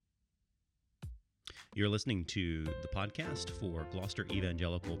You're listening to the podcast for Gloucester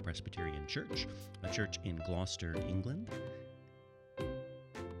Evangelical Presbyterian Church, a church in Gloucester, England.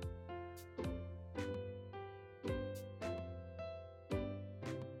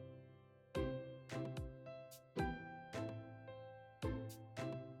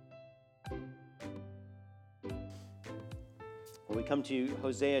 Well, we come to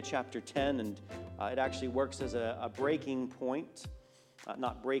Hosea chapter 10, and it actually works as a breaking point.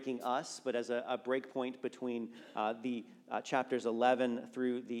 Not breaking us, but as a break point between the chapters 11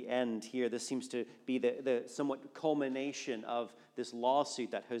 through the end here. This seems to be the somewhat culmination of this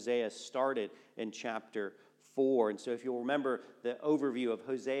lawsuit that Hosea started in chapter 4. And so if you'll remember the overview of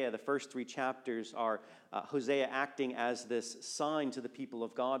Hosea, the first three chapters are Hosea acting as this sign to the people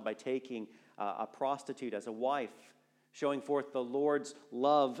of God by taking a prostitute as a wife, showing forth the Lord's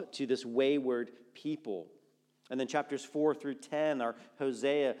love to this wayward people. And then chapters 4 through 10 are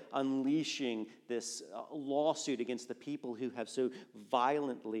Hosea unleashing this lawsuit against the people who have so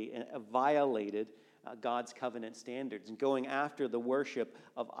violently violated God's covenant standards and going after the worship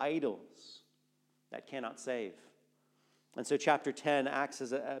of idols that cannot save. And so chapter 10 acts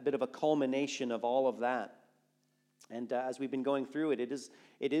as a bit of a culmination of all of that. And as we've been going through it,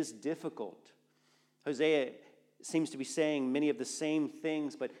 it is difficult. Hosea seems to be saying many of the same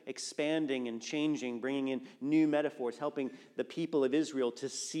things, but expanding and changing, bringing in new metaphors, helping the people of Israel to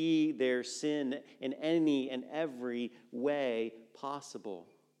see their sin in any and every way possible.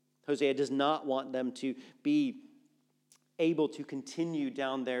 Hosea does not want them to be able to continue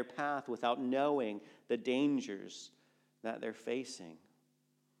down their path without knowing the dangers that they're facing.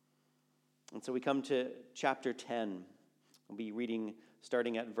 And so we come to chapter 10. We'll be reading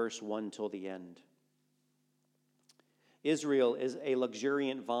starting at verse 1 till the end. Israel is a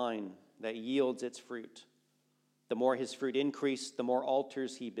luxuriant vine that yields its fruit. The more his fruit increased, the more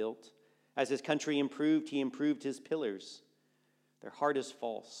altars he built. As his country improved, he improved his pillars. Their heart is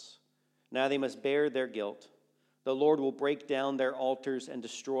false. Now they must bear their guilt. The Lord will break down their altars and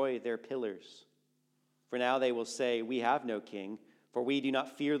destroy their pillars. For now they will say, "We have no king, for we do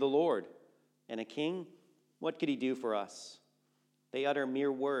not fear the Lord." And a king, what could he do for us? They utter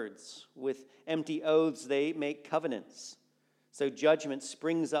mere words. With empty oaths they make covenants. So judgment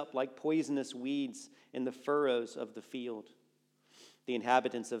springs up like poisonous weeds in the furrows of the field. The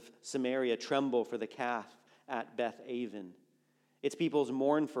inhabitants of Samaria tremble for the calf at Beth-aven. Its peoples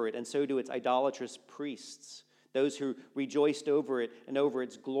mourn for it, and so do its idolatrous priests, those who rejoiced over it and over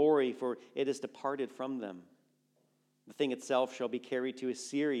its glory, for it has departed from them. The thing itself shall be carried to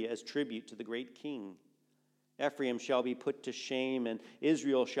Assyria as tribute to the great king. Ephraim shall be put to shame, and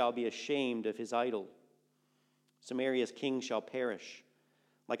Israel shall be ashamed of his idol. Samaria's king shall perish,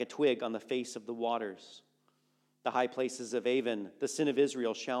 like a twig on the face of the waters. The high places of Aven, the sin of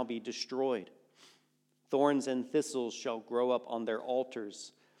Israel, shall be destroyed. Thorns and thistles shall grow up on their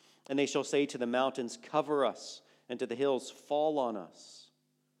altars, and they shall say to the mountains, "Cover us," and to the hills, "Fall on us."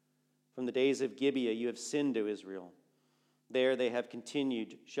 From the days of Gibeah you have sinned, O Israel. There they have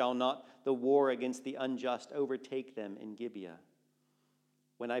continued. Shall not the war against the unjust overtake them in Gibeah?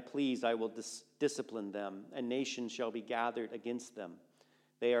 When I please, I will discipline them, and nations shall be gathered against them.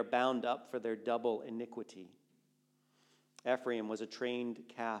 They are bound up for their double iniquity. Ephraim was a trained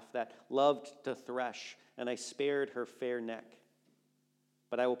calf that loved to thresh, and I spared her fair neck.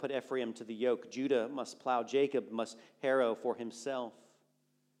 But I will put Ephraim to the yoke. Judah must plow, Jacob must harrow for himself.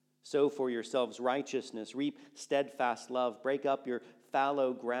 Sow for yourselves righteousness, reap steadfast love, break up your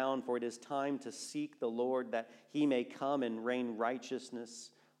fallow ground, for it is time to seek the Lord, that he may come and rain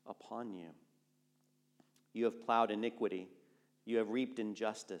righteousness upon you. You have plowed iniquity, you have reaped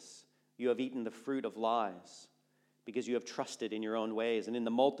injustice, you have eaten the fruit of lies, because you have trusted in your own ways and in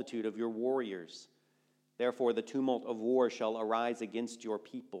the multitude of your warriors. Therefore the tumult of war shall arise against your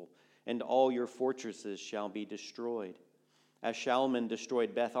people, and all your fortresses shall be destroyed. As Shalman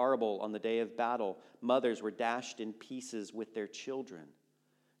destroyed Beth Arbel on the day of battle, mothers were dashed in pieces with their children.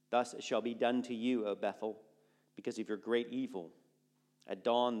 Thus it shall be done to you, O Bethel, because of your great evil. At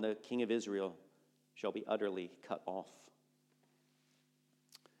dawn the king of Israel shall be utterly cut off.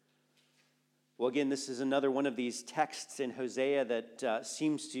 Well, again, this is another one of these texts in Hosea that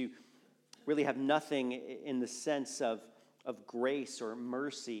seems to really have nothing in the sense of grace or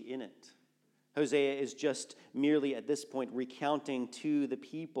mercy in it. Hosea is just merely at this point recounting to the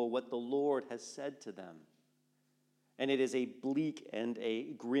people what the Lord has said to them. And it is a bleak and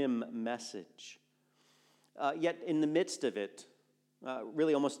a grim message. Yet in the midst of it,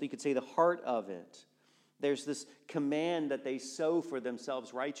 really almost you could say the heart of it, there's this command that they sow for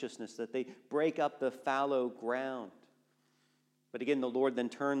themselves righteousness, that they break up the fallow ground. But again, the Lord then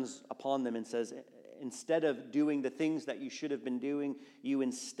turns upon them and says, instead of doing the things that you should have been doing, you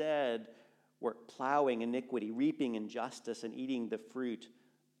instead were plowing iniquity, reaping injustice, and eating the fruit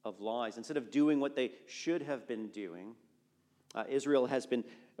of lies. Instead of doing what they should have been doing, Israel has been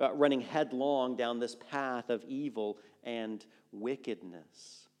running headlong down this path of evil and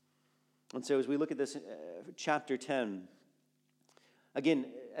wickedness. And so as we look at this chapter 10, again,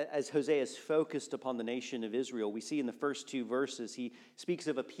 as Hosea is focused upon the nation of Israel, we see in the first two verses, he speaks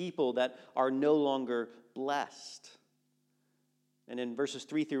of a people that are no longer blessed. And in verses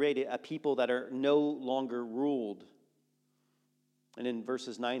 3 through 8, a people that are no longer ruled. And in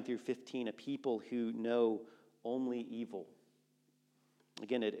verses 9 through 15, a people who know only evil.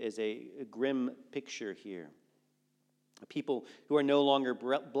 Again, it is a grim picture here. People who are no longer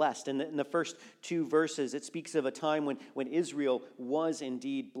blessed. And in the first two verses, it speaks of a time when Israel was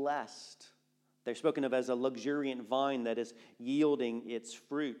indeed blessed. They're spoken of as a luxuriant vine that is yielding its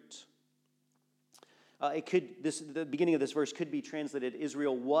fruit. The beginning of this verse could be translated,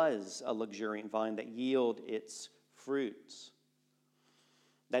 Israel was a luxuriant vine that yielded its fruits.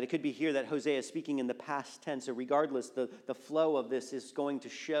 That it could be here that Hosea is speaking in the past tense. So regardless, the flow of this is going to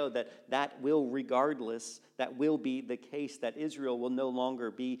show that will be the case, that Israel will no longer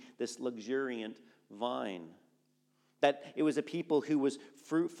be this luxuriant vine. That it was a people who was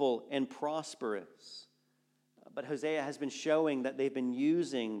fruitful and prosperous. But Hosea has been showing that they've been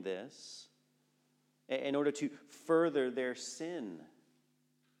using this in order to further their sin.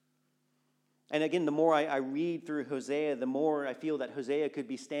 And again, the more I read through Hosea, the more I feel that Hosea could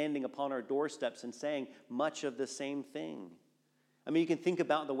be standing upon our doorsteps and saying much of the same thing. I mean, you can think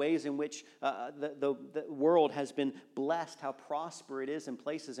about the ways in which the world has been blessed, how prosperous it is in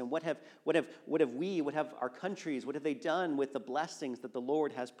places, and what have our countries, what have they done with the blessings that the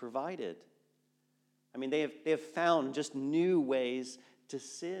Lord has provided? I mean, they have found just new ways to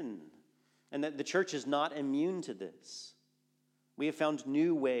sin, and that the church is not immune to this. We have found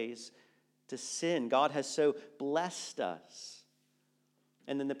new ways to sin. God has so blessed us.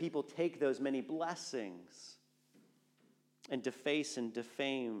 And then the people take those many blessings and deface and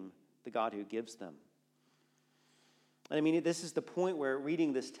defame the God who gives them. And I mean, this is the point where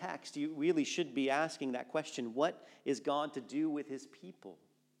reading this text, you really should be asking that question, what is God to do with his people?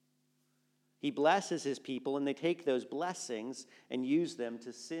 He blesses his people, and they take those blessings and use them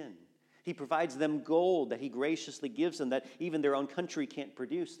to sin. He provides them gold that he graciously gives them that even their own country can't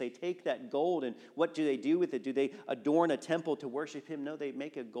produce. They take that gold, and what do they do with it? Do they adorn a temple to worship him? No, they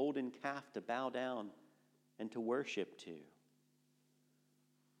make a golden calf to bow down and to worship to.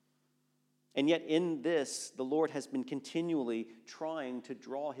 And yet in this, the Lord has been continually trying to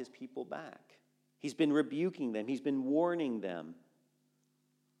draw his people back. He's been rebuking them. He's been warning them.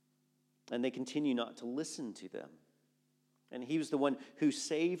 And they continue not to listen to them. And he was the one who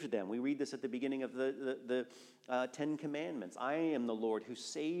saved them. We read this at the beginning of the Ten Commandments. I am the Lord who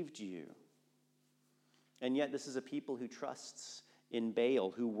saved you. And yet this is a people who trusts in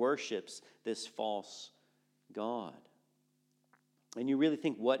Baal, who worships this false god. And you really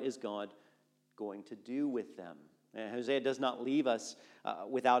think, what is God going to do with them? And Hosea does not leave us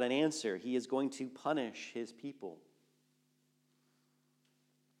without an answer. He is going to punish his people.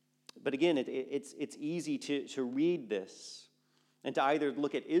 But again, it's easy to read this and to either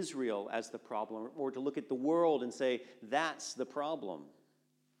look at Israel as the problem or to look at the world and say, that's the problem.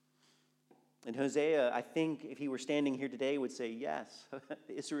 And Hosea, I think if he were standing here today, would say, yes,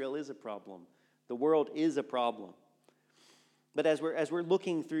 Israel is a problem. The world is a problem. But as we're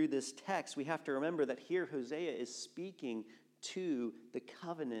looking through this text, we have to remember that here Hosea is speaking to the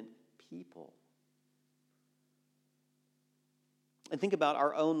covenant people. And think about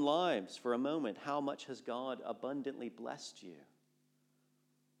our own lives for a moment. How much has God abundantly blessed you?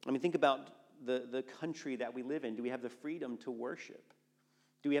 I mean, think about the country that we live in. Do we have the freedom to worship?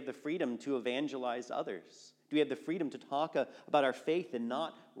 Do we have the freedom to evangelize others? Do we have the freedom to talk about our faith and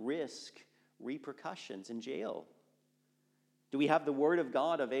not risk repercussions in jail? Do we have the Word of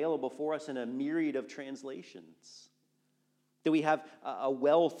God available for us in a myriad of translations? Do we have a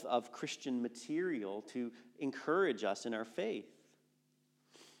wealth of Christian material to encourage us in our faith?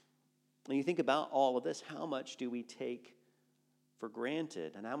 When you think about all of this, how much do we take for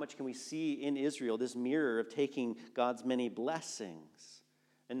granted? And how much can we see in Israel this mirror of taking God's many blessings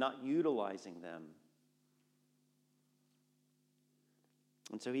and not utilizing them?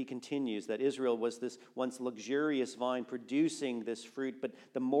 And so he continues that Israel was this once luxurious vine producing this fruit, but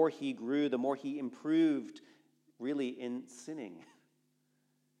the more he grew, the more he improved really in sinning.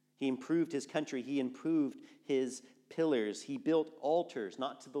 He improved his country. He improved his pillars. He built altars,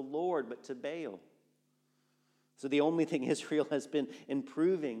 not to the Lord, but to Baal. So the only thing Israel has been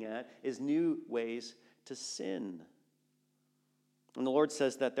improving at is new ways to sin. And the Lord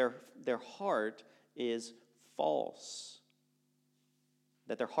says that their heart is false.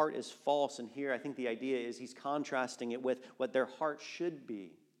 That their heart is false. And here I think the idea is he's contrasting it with what their heart should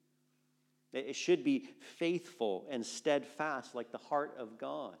be. It should be faithful and steadfast like the heart of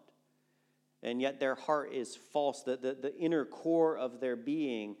God. And yet their heart is false. The inner core of their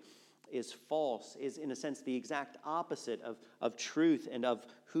being is false, is in a sense the exact opposite of truth and of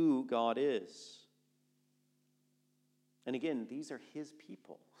who God is. And again, these are his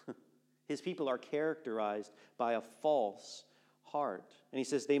people. His people are characterized by a false heart. And he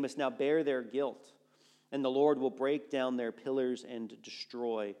says they must now bear their guilt, and the Lord will break down their pillars and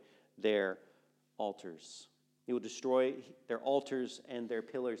destroy their altars. He will destroy their altars and their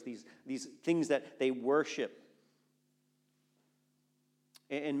pillars, these things that they worship.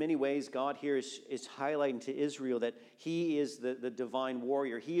 In many ways, God here is highlighting to Israel that he is the divine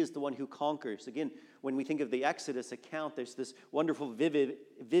warrior. He is the one who conquers. Again, when we think of the Exodus account, there's this wonderful,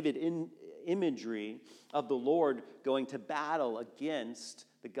 vivid imagery of the Lord going to battle against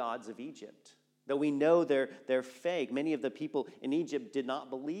the gods of Egypt. Though we know they're fake, many of the people in Egypt did not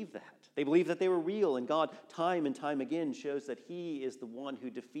believe that. They believed that they were real, and God, time and time again, shows that he is the one who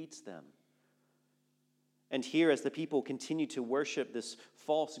defeats them. And here, as the people continue to worship this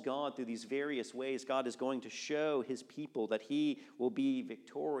false god through these various ways, God is going to show his people that he will be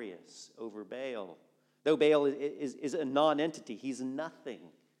victorious over Baal. Though Baal is a non-entity, he's nothing.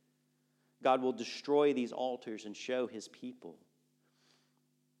 God will destroy these altars and show his people.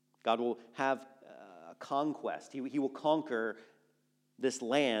 God will have a conquest. He will conquer this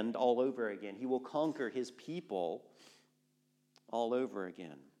land all over again. He will conquer his people all over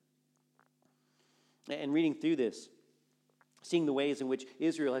again. And reading through this, seeing the ways in which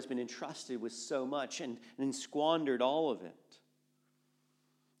Israel has been entrusted with so much and squandered all of it,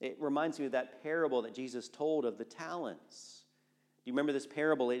 it reminds me of that parable that Jesus told of the talents. Do you remember this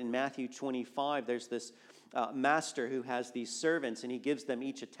parable in Matthew 25? There's this master who has these servants, and he gives them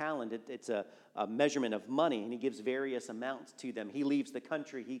each a talent. It's a measurement of money, and he gives various amounts to them. He leaves the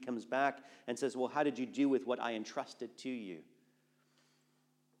country. He comes back and says, well, how did you do with what I entrusted to you?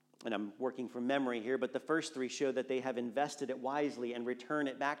 And I'm working from memory here, but the first three show that they have invested it wisely and return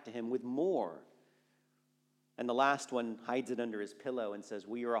it back to him with more. And the last one hides it under his pillow and says,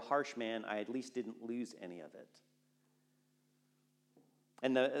 well, you're a harsh man. I at least didn't lose any of it.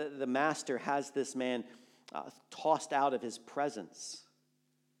 And the master has this man tossed out of his presence.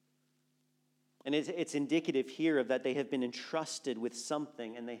 And it's indicative here of that they have been entrusted with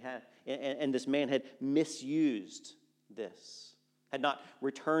something, and this man had misused this. Had not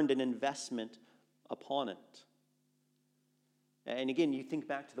returned an investment upon it. And again, you think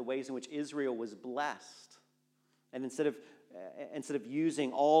back to the ways in which Israel was blessed. And instead of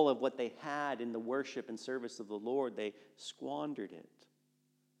using all of what they had in the worship and service of the Lord, they squandered it.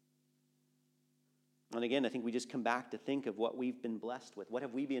 And again, I think we just come back to think of what we've been blessed with. What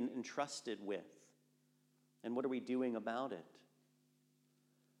have we been entrusted with? And what are we doing about it?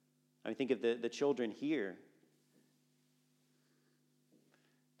 I mean, think of the children here.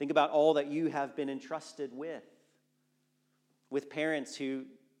 Think about all that you have been entrusted with parents who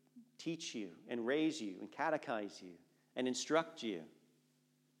teach you and raise you and catechize you and instruct you.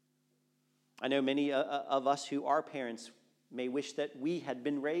 I know many of us who are parents may wish that we had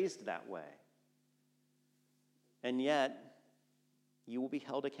been raised that way. And yet, you will be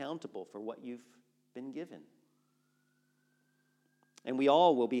held accountable for what you've been given. And we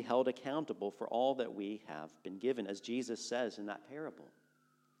all will be held accountable for all that we have been given, as Jesus says in that parable.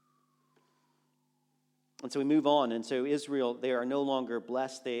 And so we move on. And so Israel, they are no longer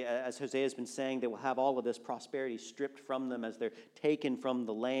blessed. They, as Hosea has been saying, they will have all of this prosperity stripped from them as they're taken from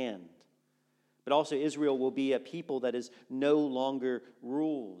the land. But also Israel will be a people that is no longer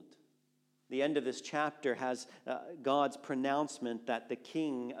ruled. The end of this chapter has God's pronouncement that the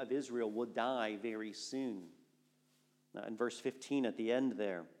king of Israel will die very soon. In verse 15 at the end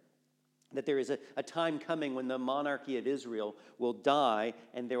there, that there is a time coming when the monarchy of Israel will die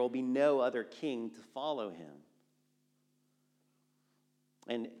and there will be no other king to follow him.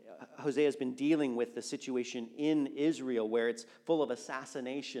 And Hosea has been dealing with the situation in Israel where it's full of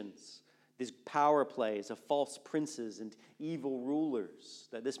assassinations, these power plays of false princes and evil rulers.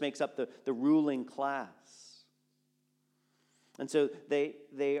 That this makes up the ruling class. And so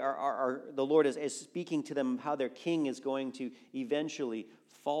they are the Lord is speaking to them how their king is going to eventually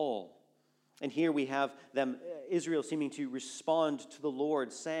fall. And here we have them, Israel seeming to respond to the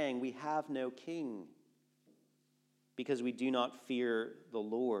Lord, saying, we have no king because we do not fear the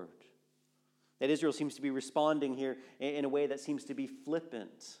Lord. That Israel seems to be responding here in a way that seems to be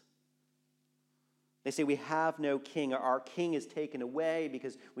flippant. They say, we have no king. Our king is taken away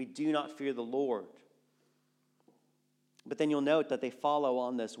because we do not fear the Lord. But then you'll note that they follow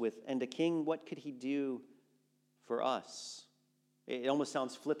on this with, and a king, what could he do for us? It almost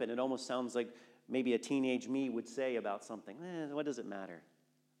sounds flippant. It almost sounds like maybe a teenage me would say about something. What does it matter?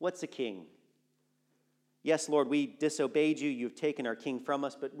 What's a king? Yes, Lord, we disobeyed you. You've taken our king from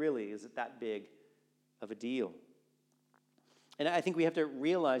us, but really, is it that big of a deal? And I think we have to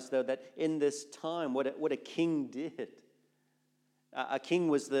realize, though, that in this time, what a king did. A king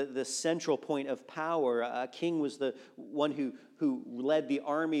was the central point of power. A king was the one who led the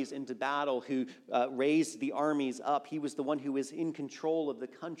armies into battle, who raised the armies up. He was the one who was in control of the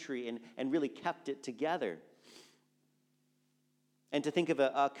country and really kept it together. And to think of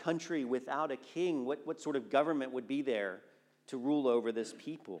a country without a king, what sort of government would be there to rule over this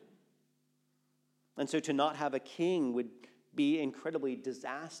people? And so to not have a king would be incredibly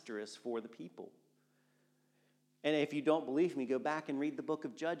disastrous for the people. And if you don't believe me, go back and read the book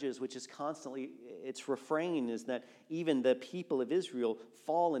of Judges, which is constantly, its refrain is that even the people of Israel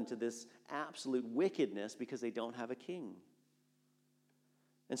fall into this absolute wickedness because they don't have a king.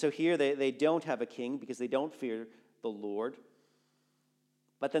 And so here they don't have a king because they don't fear the Lord.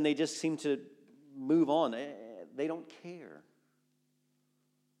 But then they just seem to move on. They don't care.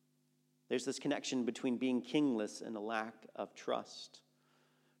 There's this connection between being kingless and a lack of trust.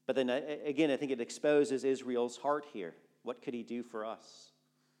 But then again, I think it exposes Israel's heart here. What could he do for us?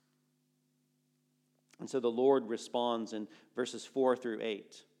 And so the Lord responds in verses 4 through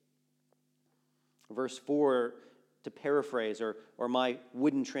 8. Verse 4, to paraphrase, or my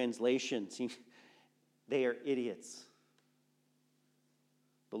wooden translation, they are idiots.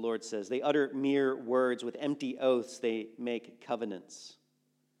 The Lord says, they utter mere words. With empty oaths they make covenants.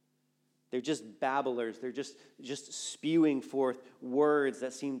 They're just babblers. They're just spewing forth words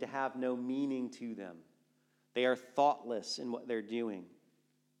that seem to have no meaning to them. They are thoughtless in what they're doing.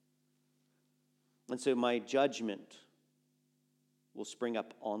 And so my judgment will spring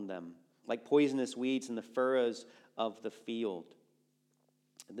up on them, like poisonous weeds in the furrows of the field.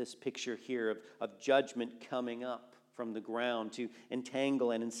 This picture here of judgment coming up from the ground to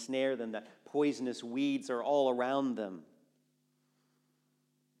entangle and ensnare them, that poisonous weeds are all around them.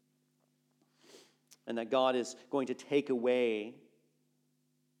 And that God is going to take away,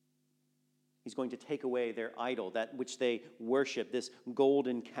 he's going to take away their idol, that which they worship, this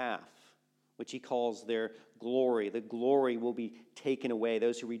golden calf, which he calls their glory. The glory will be taken away,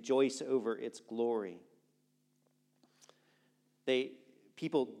 those who rejoice over its glory. They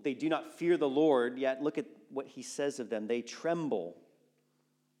do not fear the Lord, yet look at what he says of them. They tremble.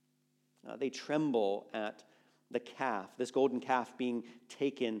 They tremble at the calf, this golden calf being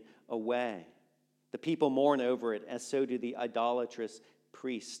taken away. The people mourn over it, as so do the idolatrous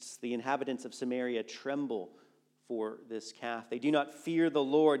priests. The inhabitants of Samaria tremble for this calf. They do not fear the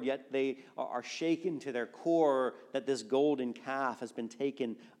Lord, yet they are shaken to their core that this golden calf has been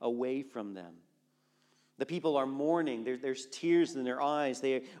taken away from them. The people are mourning. There's tears in their eyes.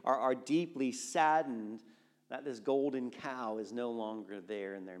 They are deeply saddened that this golden cow is no longer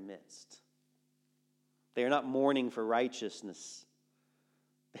there in their midst. They are not mourning for righteousness.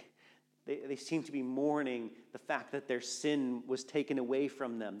 They seem to be mourning the fact that their sin was taken away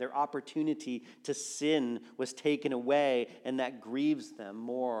from them. Their opportunity to sin was taken away, and that grieves them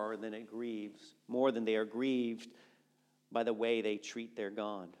more than they are grieved by the way they treat their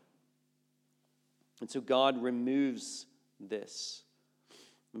God. And so God removes this.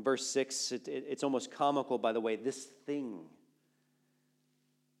 In verse 6, it's almost comical, by the way, this thing.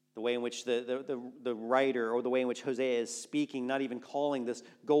 The way in which the writer, or the way in which Hosea is speaking, not even calling this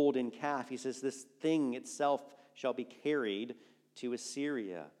golden calf. He says this thing itself shall be carried to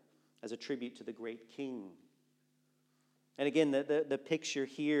Assyria as a tribute to the great king. And again, the picture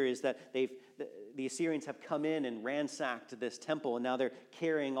here is that the Assyrians have come in and ransacked this temple, and now they're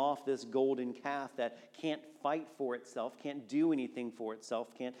carrying off this golden calf that can't fight for itself, can't do anything for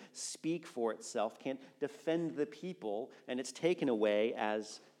itself, can't speak for itself, can't defend the people, and it's taken away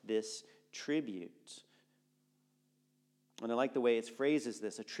as this tribute. And I like the way it phrases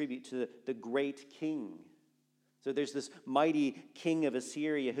this, a tribute to the great king. So there's this mighty king of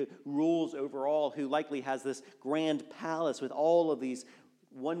Assyria who rules over all, who likely has this grand palace with all of these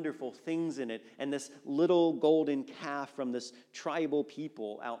wonderful things in it. And this little golden calf from this tribal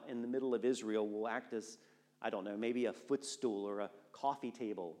people out in the middle of Israel will act as, I don't know, maybe a footstool or a coffee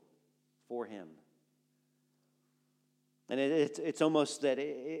table for him. And it's almost that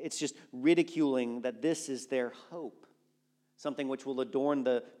it's just ridiculing that this is their hope, something which will adorn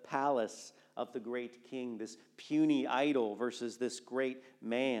the palace of the great king, this puny idol versus this great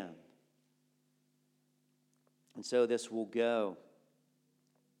man. And so this will go.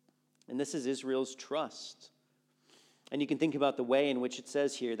 And this is Israel's trust. And you can think about the way in which it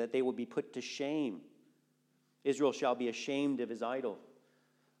says here that they will be put to shame. Israel shall be ashamed of his idol.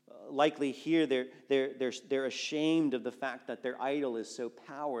 Likely here they're ashamed of the fact that their idol is so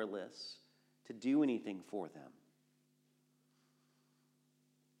powerless to do anything for them.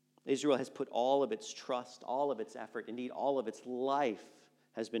 Israel has put all of its trust, all of its effort, indeed all of its life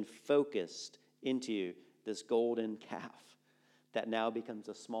has been focused into this golden calf that now becomes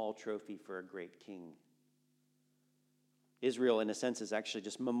a small trophy for a great king. Israel, in a sense, is actually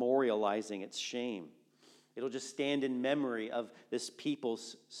just memorializing its shame. It'll just stand in memory of this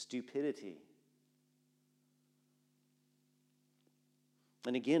people's stupidity.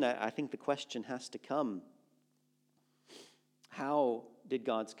 And again, I think the question has to come, how did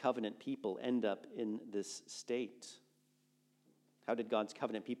God's covenant people end up in this state? How did God's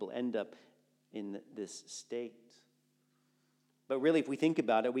covenant people end up in this state? But really, if we think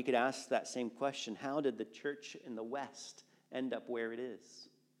about it, we could ask that same question. How did the church in the West end up where it is?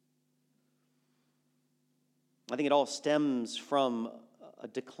 I think it all stems from a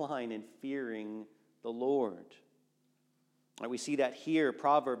decline in fearing the Lord. We see that here.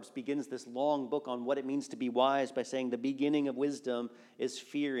 Proverbs begins this long book on what it means to be wise by saying the beginning of wisdom is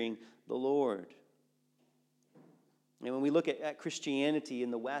fearing the Lord. And when we look at Christianity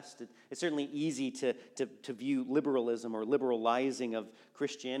in the West, it's certainly easy to view liberalism or liberalizing of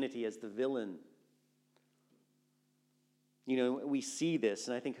Christianity as the villain. You know, we see this,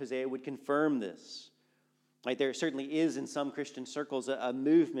 and I think Hosea would confirm this. Right, there certainly is in some Christian circles a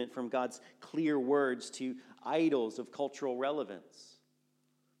movement from God's clear words to idols of cultural relevance.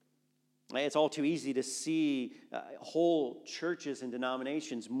 It's all too easy to see whole churches and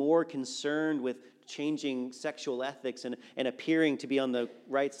denominations more concerned with changing sexual ethics and appearing to be on the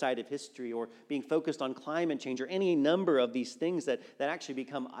right side of history, or being focused on climate change, or any number of these things that actually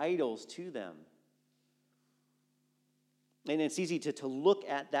become idols to them. And it's easy to look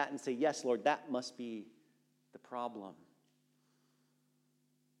at that and say, yes, Lord, that must be the problem.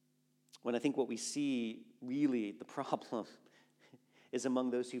 When I think what we see, really, the problem is among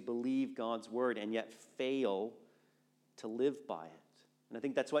those who believe God's word and yet fail to live by it. And I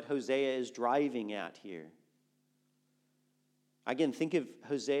think that's what Hosea is driving at here. Again, think of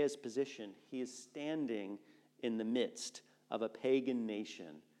Hosea's position. He is standing in the midst of a pagan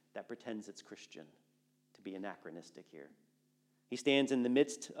nation that pretends it's Christian, to be anachronistic here. He stands in the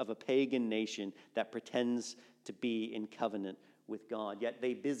midst of a pagan nation that pretends to be in covenant with God, yet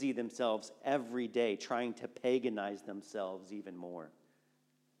they busy themselves every day trying to paganize themselves even more.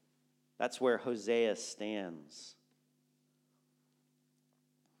 That's where Hosea stands.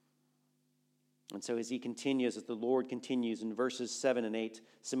 And so as he continues, as the Lord continues in verses 7 and 8,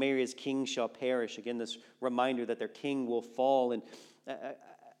 Samaria's king shall perish. Again, this reminder that their king will fall. And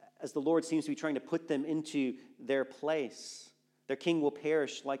as the Lord seems to be trying to put them into their place, their king will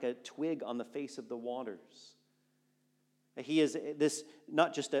perish like a twig on the face of the waters. He is this,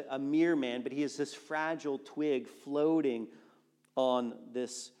 not just a mere man, but he is this fragile twig floating on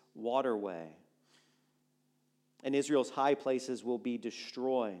this waterway. And Israel's high places will be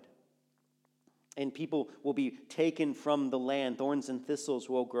destroyed. And people will be taken from the land. Thorns and thistles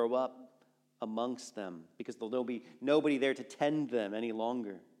will grow up amongst them because there'll be nobody there to tend them any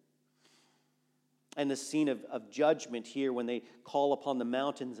longer. And the scene of judgment here when they call upon the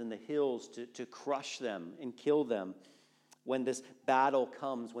mountains and the hills to crush them and kill them. When this battle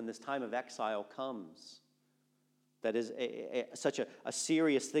comes, when this time of exile comes. That is such a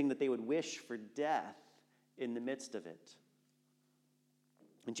serious thing that they would wish for death in the midst of it.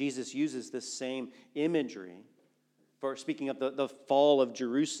 And Jesus uses this same imagery for speaking of the fall of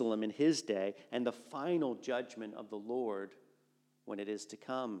Jerusalem in his day and the final judgment of the Lord when it is to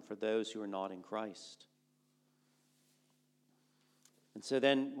come for those who are not in Christ. And so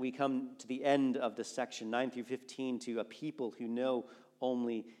then we come to the end of the section, 9 through 15, to a people who know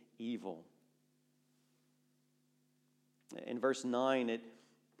only evil. In verse 9, it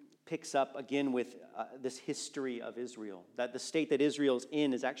picks up again with this history of Israel, that the state that Israel's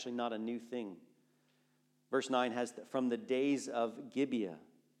in is actually not a new thing. Verse 9 has from the days of Gibeah.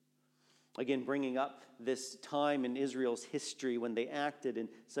 Again, bringing up this time in Israel's history when they acted in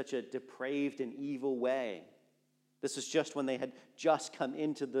such a depraved and evil way. This is just when they had just come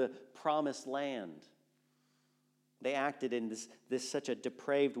into the promised land. They acted in this such a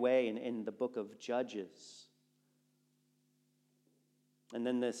depraved way in the book of Judges. And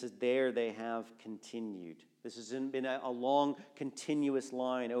then this is there they have continued This has been a long, continuous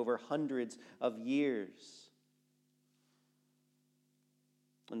line over hundreds of years.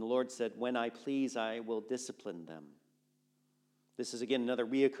 And the Lord said, when I please, I will discipline them. This is, again, another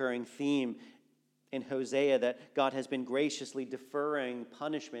reoccurring theme in Hosea, that God has been graciously deferring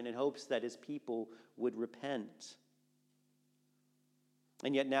punishment in hopes that his people would repent.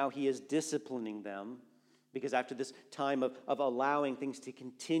 And yet now he is disciplining them, because after this time of allowing things to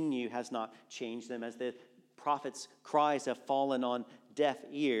continue has not changed them, as the prophet's cries have fallen on deaf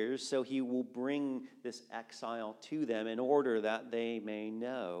ears, so he will bring this exile to them in order that they may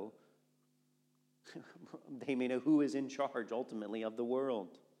know who is in charge ultimately of the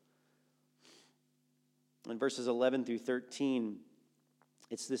world. In verses 11 through 13,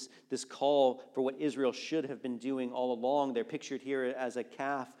 it's this call for what Israel should have been doing all along. They're pictured here as a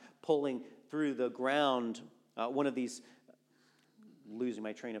calf pulling through the ground, one of these, losing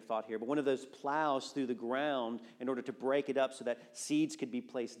my train of thought here, but one of those plows through the ground in order to break it up so that seeds could be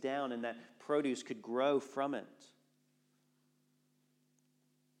placed down and that produce could grow from it.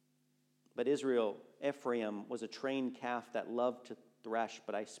 But Ephraim was a trained calf that loved to thresh,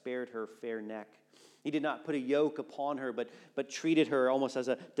 but I spared her fair neck. He did not put a yoke upon her, but treated her almost as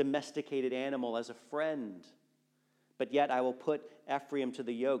a domesticated animal, as a friend. But yet I will put Ephraim to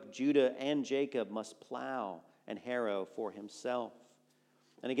the yoke. Judah and Jacob must plow and harrow for himself.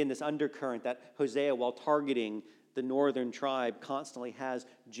 And again, this undercurrent that Hosea, while targeting the northern tribe, constantly has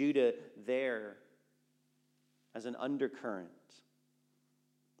Judah there as an undercurrent.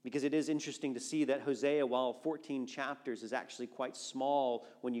 Because it is interesting to see that Hosea, while 14 chapters, is actually quite small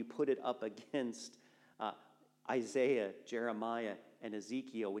when you put it up against Isaiah, Jeremiah, and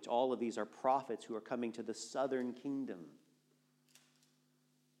Ezekiel, which all of these are prophets who are coming to the southern kingdom.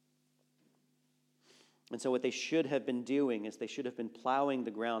 And so what they should have been doing is they should have been plowing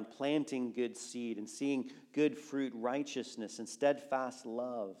the ground, planting good seed, and seeing good fruit, righteousness, and steadfast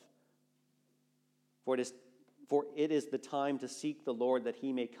love. For it is the time to seek the Lord, that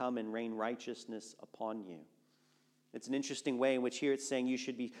he may come and rain righteousness upon you. It's an interesting way in which here it's saying you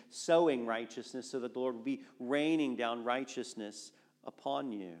should be sowing righteousness so that the Lord will be raining down righteousness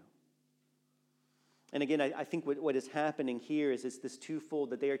upon you. And again, I think what is happening here is it's this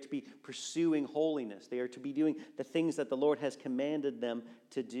twofold, that they are to be pursuing holiness. They are to be doing the things that the Lord has commanded them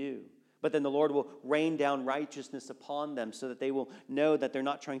to do. But then the Lord will rain down righteousness upon them so that they will know that they're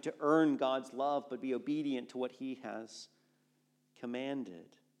not trying to earn God's love, but be obedient to what he has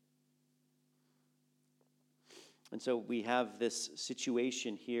commanded. And so we have this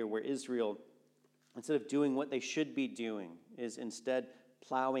situation here where Israel, instead of doing what they should be doing, is instead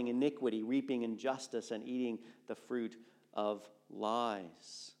plowing iniquity, reaping injustice, and eating the fruit of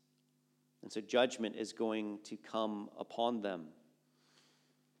lies. And so judgment is going to come upon them.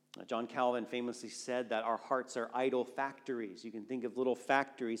 John Calvin famously said that our hearts are idol factories. You can think of little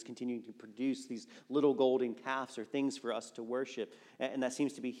factories continuing to produce these little golden calves or things for us to worship. And that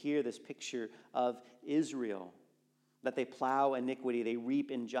seems to be here, this picture of Israel. That they plow iniquity, they reap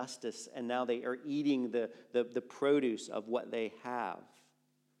injustice, and now they are eating the produce of what they have.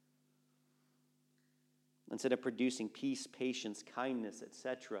 Instead of producing peace, patience, kindness,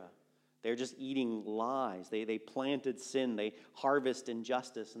 etc., they're just eating lies. They planted sin, they harvest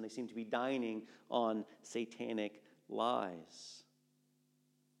injustice, and they seem to be dining on satanic lies.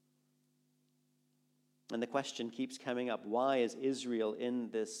 And the question keeps coming up, why is Israel in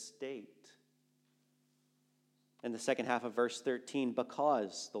this state? In the second half of verse 13,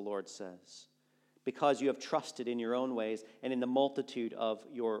 because, the Lord says, because you have trusted in your own ways and in the multitude of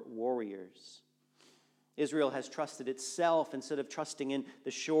your warriors. Israel has trusted itself instead of trusting in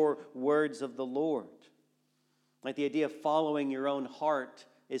the sure words of the Lord. Like the idea of following your own heart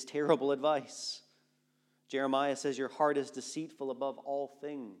is terrible advice. Jeremiah says your heart is deceitful above all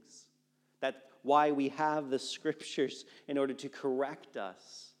things. That's why we have the scriptures, in order to correct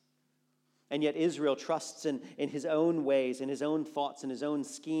us. And yet Israel trusts in his own ways, in his own thoughts, in his own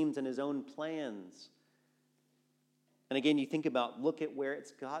schemes, and his own plans. And again, you think about, look at where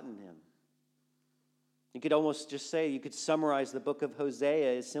it's gotten him. You could almost just say, you could summarize the book of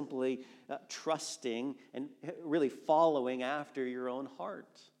Hosea as simply trusting and really following after your own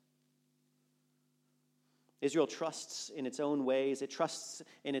heart. Israel trusts in its own ways. It trusts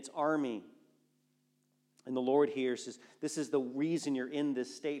in its army. And the Lord here says, this is the reason you're in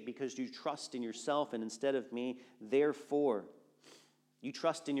this state, because you trust in yourself and instead of me. Therefore, you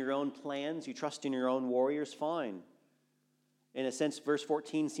trust in your own plans, you trust in your own warriors, fine. In a sense, verse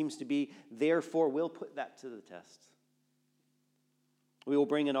 14 seems to be, therefore, we'll put that to the test. We will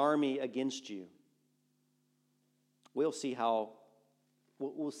bring an army against you. We'll see how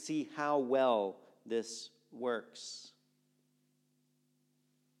well this works.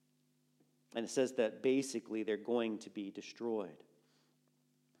 And it says that basically they're going to be destroyed.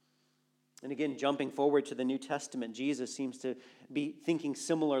 And again, jumping forward to the New Testament, Jesus seems to be thinking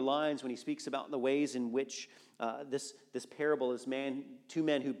similar lines when he speaks about the ways in which this parable is two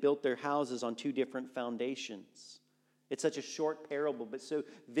men who built their houses on two different foundations. It's such a short parable, but so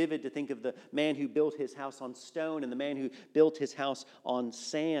vivid to think of the man who built his house on stone and the man who built his house on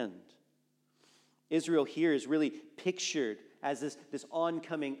sand. Israel here is really pictured as this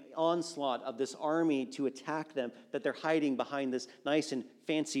oncoming onslaught of this army to attack them, that they're hiding behind this nice and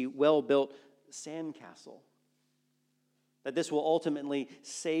fancy, well-built sandcastle. That this will ultimately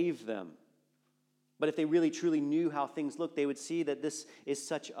save them. But if they really truly knew how things look, they would see that this is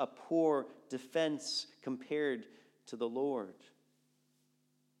such a poor defense compared to the Lord.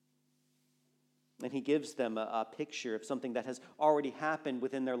 And he gives them a picture of something that has already happened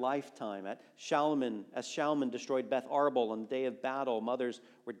within their lifetime. As Shalman destroyed Beth Arbel on the day of battle, mothers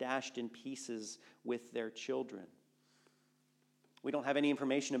were dashed in pieces with their children. We don't have any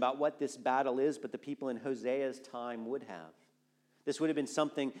information about what this battle is, but the people in Hosea's time would have. This would have been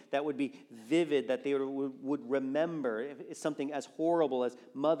something that would be vivid, that they would remember. It's something as horrible as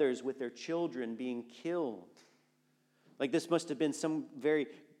mothers with their children being killed. Like this must have been some very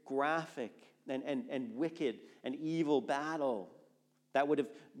graphic and wicked and evil battle that would have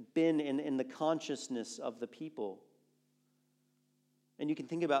been in the consciousness of the people. And you can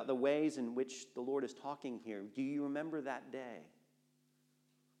think about the ways in which the Lord is talking here. Do you remember that day?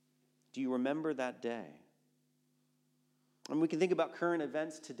 Do you remember that day? And we can think about current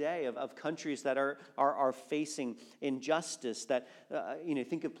events today of countries that are facing injustice. That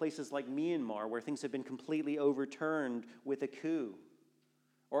think of places like Myanmar, where things have been completely overturned with a coup.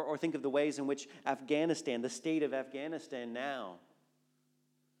 Or think of the ways in which Afghanistan, the state of Afghanistan now,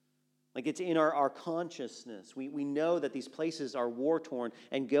 like it's in our consciousness. We know that these places are war-torn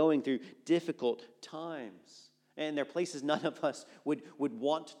and going through difficult times. And they're places none of us would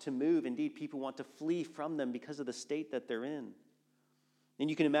want to move. Indeed, people want to flee from them because of the state that they're in. And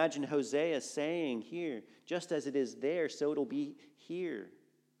you can imagine Hosea saying here, just as it is there, so it'll be here,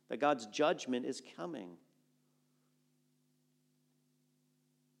 that God's judgment is coming.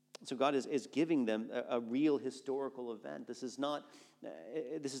 So God is giving them a real historical event. This is not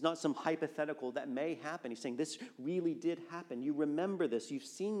some hypothetical that may happen. He's saying this really did happen. You remember this. You've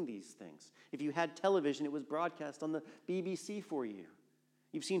seen these things. If you had television, it was broadcast on the BBC for you.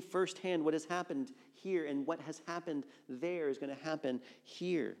 You've seen firsthand what has happened here, and what has happened there is going to happen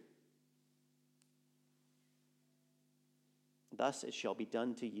here. Thus it shall be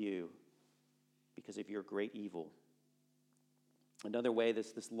done to you because of your great evil. Another way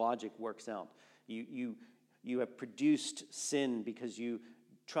this logic works out. You have produced sin because you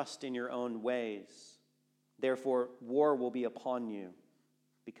trust in your own ways. Therefore, war will be upon you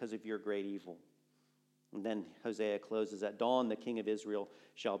because of your great evil. And then Hosea closes, at dawn the king of Israel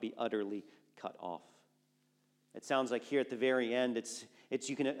shall be utterly cut off. It sounds like here at the very end, it's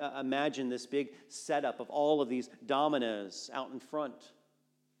you can imagine this big setup of all of these dominoes out in front.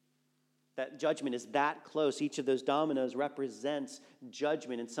 That judgment is that close. Each of those dominoes represents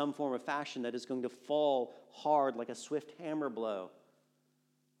judgment in some form or fashion that is going to fall hard like a swift hammer blow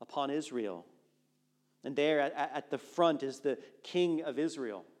upon Israel. And there at the front is the king of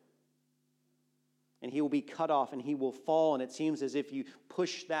Israel. And he will be cut off and he will fall, and it seems as if you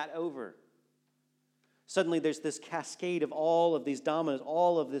push that over. Suddenly there's this cascade of all of these dominoes,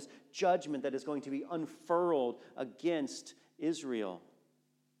 all of this judgment that is going to be unfurled against Israel.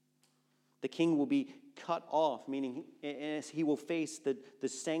 The king will be cut off, meaning he will face the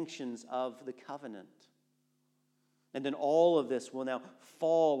sanctions of the covenant. And then all of this will now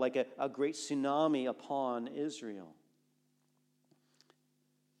fall like a great tsunami upon Israel.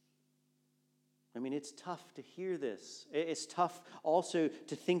 I mean, it's tough to hear this. It's tough also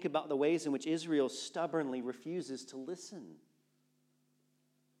to think about the ways in which Israel stubbornly refuses to listen.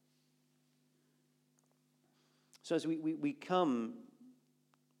 So as we come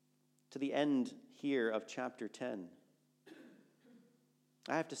to the end here of chapter 10,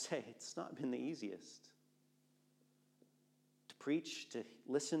 I have to say it's not been the easiest to preach, to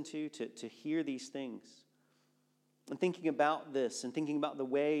listen to hear these things. And thinking about this and thinking about the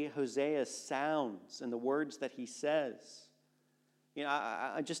way Hosea sounds and the words that he says,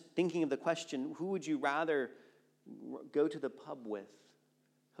 I'm just thinking of the question, who would you rather go to the pub with,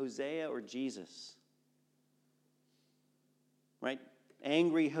 Hosea or Jesus? Right?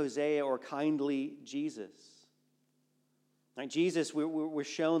 Angry Hosea or kindly Jesus? Right? Jesus, we're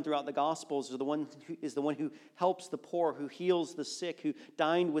shown throughout the Gospels, is the one who helps the poor, who heals the sick, who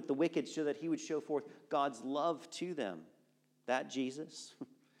dined with the wicked so that he would show forth God's love to them. That Jesus?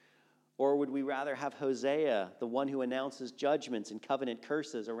 Or would we rather have Hosea, the one who announces judgments and covenant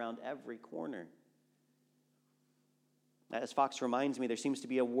curses around every corner? As Fox reminds me, there seems to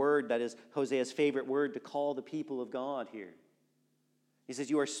be a word that is Hosea's favorite word to call the people of God here. He says,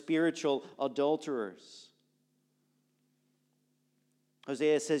 "You are spiritual adulterers."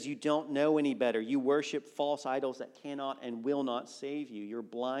 Hosea says, "You don't know any better. You worship false idols that cannot and will not save you. You're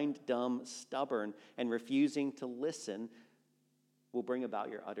blind, dumb, stubborn, and refusing to listen will bring about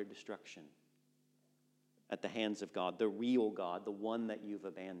your utter destruction at the hands of God, the real God, the one that you've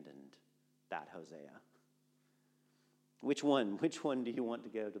abandoned." That Hosea. Which one? Which one do you want to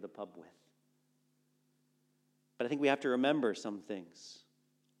go to the pub with? But I think we have to remember some things.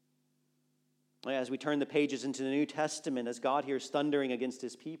 As we turn the pages into the New Testament, as God here is thundering against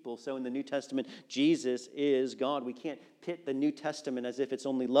his people, so in the New Testament, Jesus is God. We can't pit the New Testament as if it's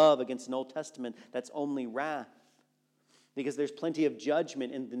only love against an Old Testament that's only wrath. Because there's plenty of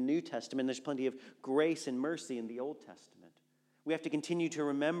judgment in the New Testament. There's plenty of grace and mercy in the Old Testament. We have to continue to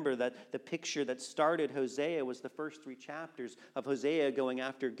remember that the picture that started Hosea was the first 3 chapters of Hosea going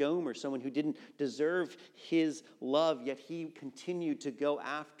after Gomer, someone who didn't deserve his love, yet he continued to go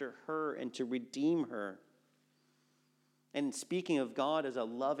after her and to redeem her. And speaking of God as a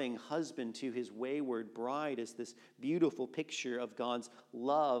loving husband to his wayward bride is this beautiful picture of God's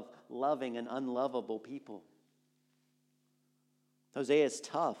love, loving an unlovable people. Hosea is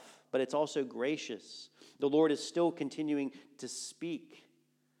tough, but it's also gracious. The Lord is still continuing to speak.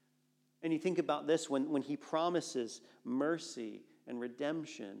 And you think about this when he promises mercy and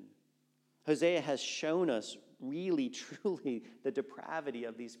redemption. Hosea has shown us really, truly the depravity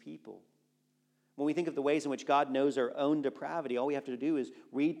of these people. When we think of the ways in which God knows our own depravity, all we have to do is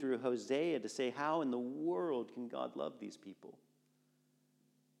read through Hosea to say, how in the world can God love these people?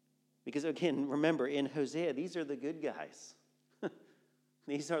 Because again, remember, in Hosea, these are the good guys.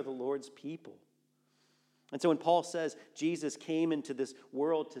 These are the Lord's people. And so when Paul says Jesus came into this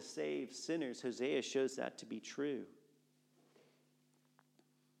world to save sinners, Hosea shows that to be true.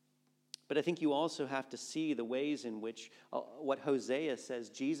 But I think you also have to see the ways in which what Hosea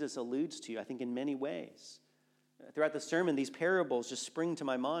says Jesus alludes to, I think in many ways. Throughout the sermon, these parables just spring to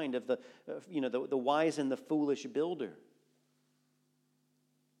my mind of the wise and the foolish builder.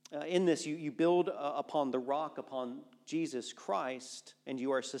 In this, you build upon the rock, upon Jesus Christ, and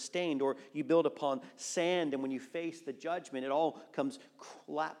you are sustained. Or you build upon sand, and when you face the judgment, it all comes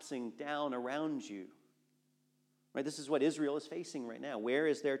collapsing down around you. Right? This is what Israel is facing right now. Where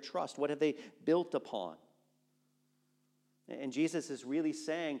is their trust? What have they built upon? And Jesus is really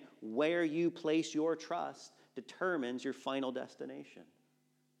saying, where you place your trust determines your final destination,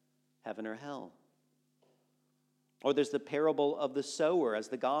 heaven or hell. Or there's the parable of the sower. As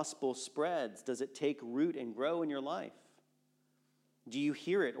the gospel spreads, does it take root and grow in your life? Do you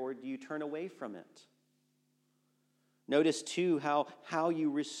hear it or do you turn away from it? Notice too how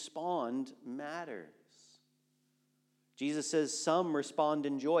you respond matters. Jesus says some respond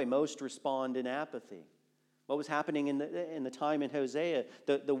in joy, most respond in apathy. What was happening in the time in Hosea?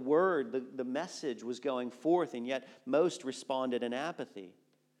 The word, the message was going forth, and yet most responded in apathy.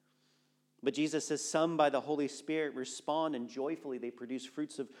 But Jesus says some by the Holy Spirit respond, and joyfully they produce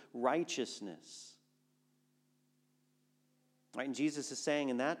fruits of righteousness. Right? And Jesus is saying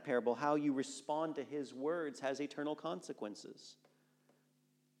in that parable, how you respond to his words has eternal consequences.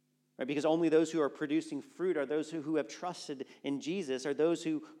 Right? Because only those who are producing fruit are those who have trusted in Jesus, are those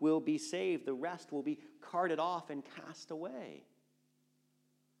who will be saved. The rest will be carted off and cast away.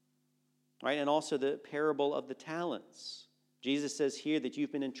 Right? And also the parable of the talents. Jesus says here that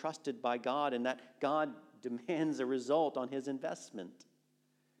you've been entrusted by God and that God demands a result on his investment.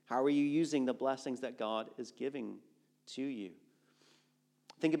 How are you using the blessings that God is giving to you?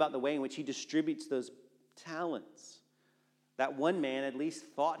 Think about the way in which he distributes those talents. That one man at least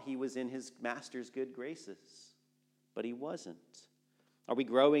thought he was in his master's good graces, but he wasn't. Are we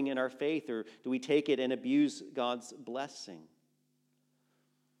growing in our faith, or do we take it and abuse God's blessing?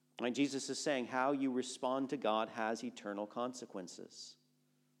 And Jesus is saying how you respond to God has eternal consequences.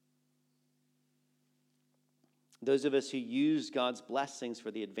 Those of us who use God's blessings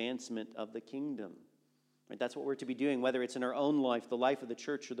for the advancement of the kingdom, right? That's what we're to be doing, whether it's in our own life, the life of the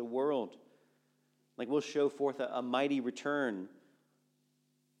church, or the world. Like we'll show forth a mighty return,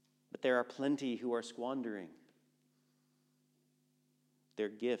 but there are plenty who are squandering their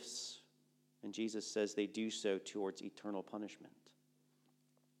gifts, and Jesus says they do so towards eternal punishment.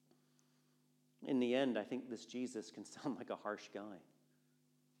 In the end, I think this Jesus can sound like a harsh guy.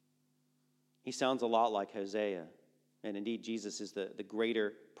 He sounds a lot like Hosea, and indeed Jesus is the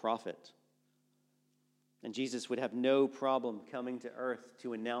greater prophet. And Jesus would have no problem coming to earth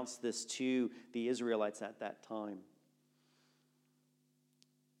to announce this to the Israelites at that time.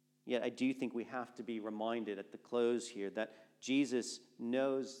 Yet I do think we have to be reminded at the close here that Jesus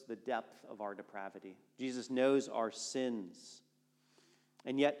knows the depth of our depravity. Jesus knows our sins.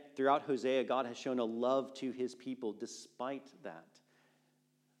 And yet, throughout Hosea, God has shown a love to his people despite that.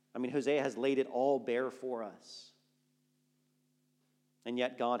 I mean, Hosea has laid it all bare for us. And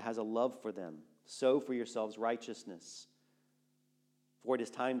yet God has a love for them. Sow for yourselves righteousness. For it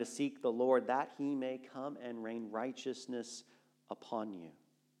is time to seek the Lord, that he may come and rain righteousness upon you.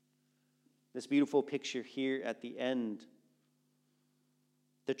 This beautiful picture here at the end.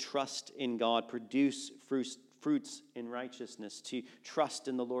 To trust in God, produce fruits in righteousness, to trust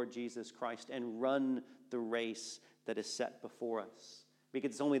in the Lord Jesus Christ and run the race that is set before us.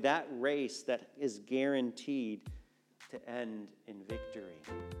 Because it's only that race that is guaranteed to end in victory.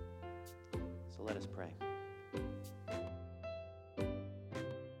 So let us pray.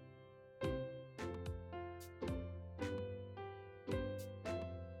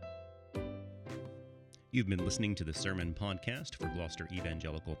 You've been listening to the Sermon Podcast for Gloucester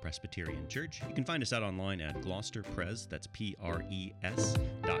Evangelical Presbyterian Church. You can find us out online at gloucesterpres, that's pres.co.uk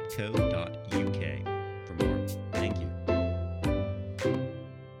for more.